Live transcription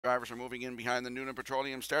Drivers are moving in behind the Noonan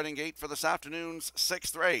Petroleum starting gate for this afternoon's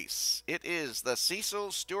sixth race. It is the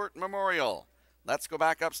Cecil Stewart Memorial. Let's go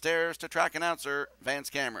back upstairs to track announcer Vance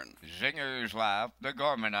Cameron. Zinger's Lap, the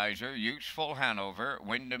Gormanizer, Useful Hanover,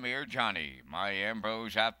 Windermere Johnny, My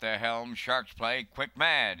Ambrose at the helm, Sharks Play, Quick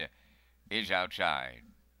Mad is outside.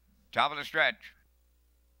 Top of the stretch.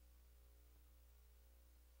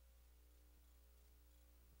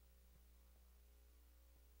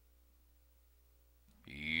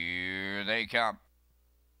 Here they come.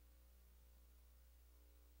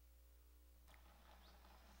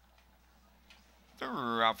 The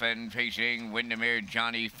rough end facing Windermere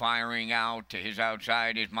Johnny firing out. To his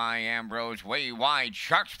outside is My Ambrose. Way wide.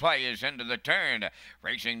 Sharks Play is into the turn.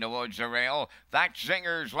 Racing towards the rail. That's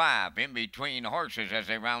Zinger's Lap. In between horses as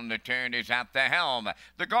they round the turn is at the helm.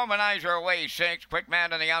 The Gormanizer away 6. Quick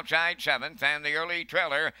Man on the outside 7th. And the early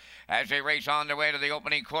trailer as they race on their way to the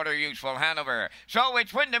opening quarter. Useful Hanover. So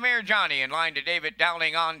it's Windermere Johnny in line to David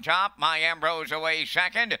Dowling on top. My Ambrose away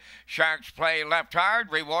 2nd. Sharks Play left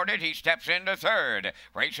hard. Rewarded. He steps into 3rd.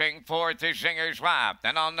 Racing 4th is Zinger's Lap.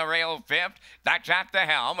 Then on the rail 5th, that's at the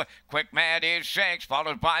helm. Quick Mad is 6th,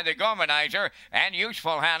 followed by the Gormanizer and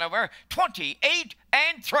Useful Hanover.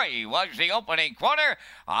 28-3 was the opening quarter.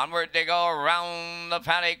 Onward they go around the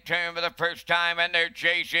paddock turn for the first time, and they're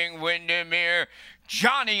chasing Windermere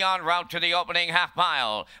Johnny en route to the opening half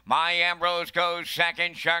mile. My Ambrose goes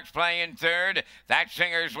 2nd, Sharks Play in 3rd. That's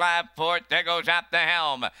Zinger's Lap 4th. There goes at the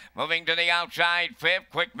helm. Moving to the outside 5th.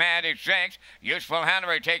 Quick Mad is 6th. Useful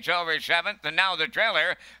Hanover takes over 7th. And now the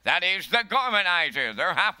trailer. That is the Gormanizer.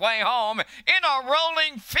 They're halfway home in a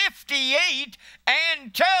rolling 58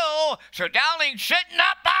 and 2. So Dowling sitting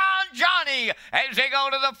up on Johnny as they go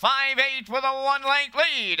to the 5/8 with a 1-length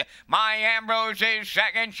lead. My Ambrose is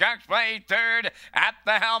 2nd. Sharks Play 3rd. At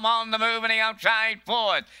the helm on the move in the outside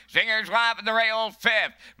 4th. Zinger's Lap at the rail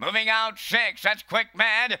 5th. Moving out 6th. That's Quick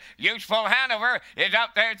Mad. Useful Hanover is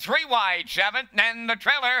out there 3 wide 7th. And the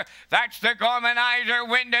trailer. That's the Gormanizer.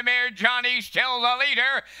 Windermere Johnny still the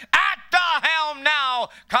leader. At the helm now.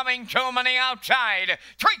 Coming to him on the outside.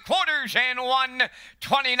 3/4 in 1.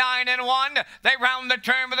 29-1. They round the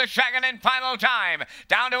turn for the second and final time.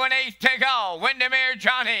 Down to an 8th to go. Windermere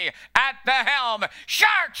Johnny at the helm.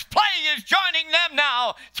 Sharks Play is joining them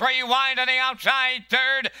now. 3 wide on the outside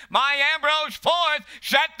 3rd. My Ambrose 4th.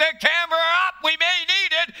 Set the camera up. We may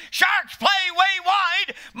need it. Sharks Play way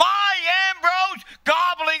wide. My Ambrose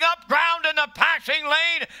gobbling up ground in the passing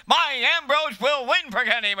lane. My Ambrose will win for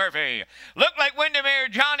Kenny Murphy. Looked like Windermere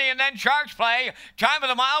Johnny and then Sharks Play. Time of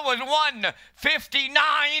the mile was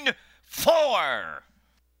 1:59.4.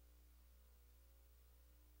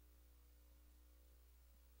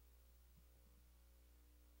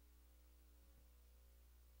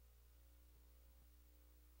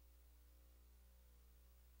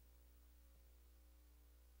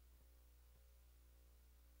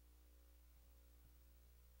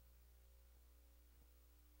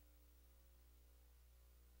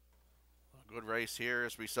 Good race here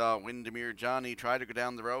as we saw Windermere Johnny try to go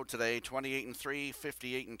down the road today. 28-3,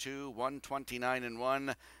 58-2,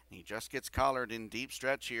 129-1. He just gets collared in deep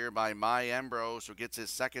stretch here by My Ambrose, who gets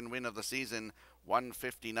his 2nd win of the season.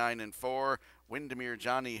 159-4. Windermere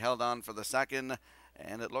Johnny held on for the 2nd.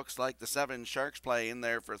 And it looks like the 7 Sharks Play in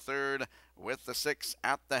there for 3rd, with the 6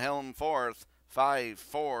 at the helm 4th.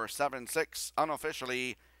 5-4-7-6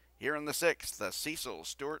 unofficially here in the 6th, the Cecil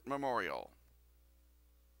Stewart Memorial.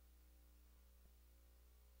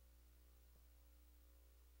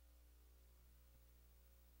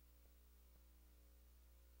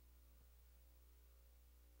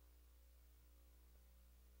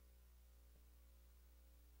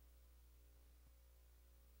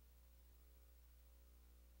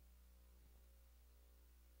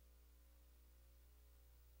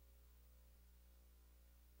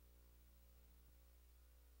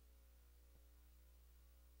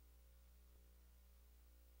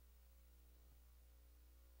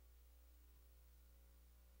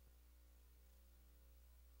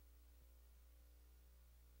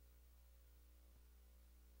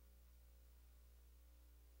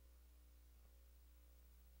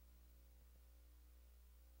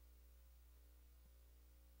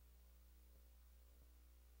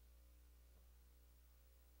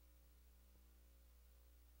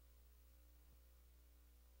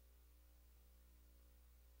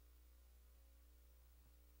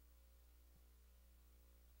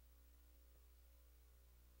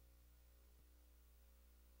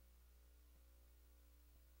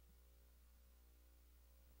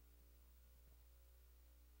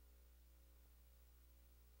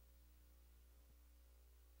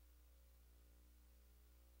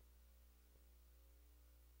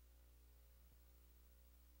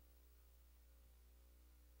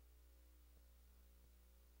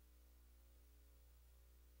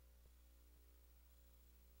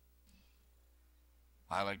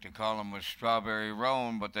 I like to call him a Strawberry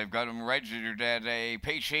Roan, but they've got him registered at a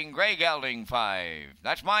pacing Grey Gelding 5.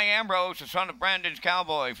 That's my Ambrose, the son of Brandon's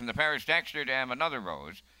Cowboy from the Paris Dexter Dam, another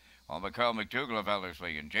Rose. Home of Carl McDougall of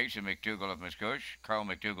Ellerslie and Jason McDougall of Muscush, Carl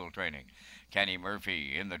McDougall training. Kenny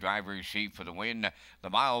Murphy in the driver's seat for the win. The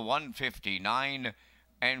mile 1:59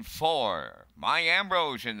 and 4. My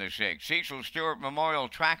Ambrose in the 6th. Cecil Stewart Memorial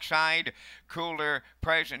Trackside. Cooler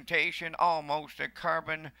presentation. Almost a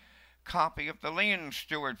carbon copy of the Leon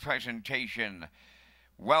Stewart presentation.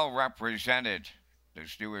 Well represented. The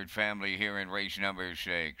Stewart family here in race number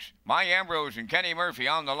 6. My Ambrose and Kenny Murphy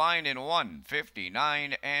on the line in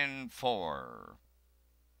 1:59 and 4.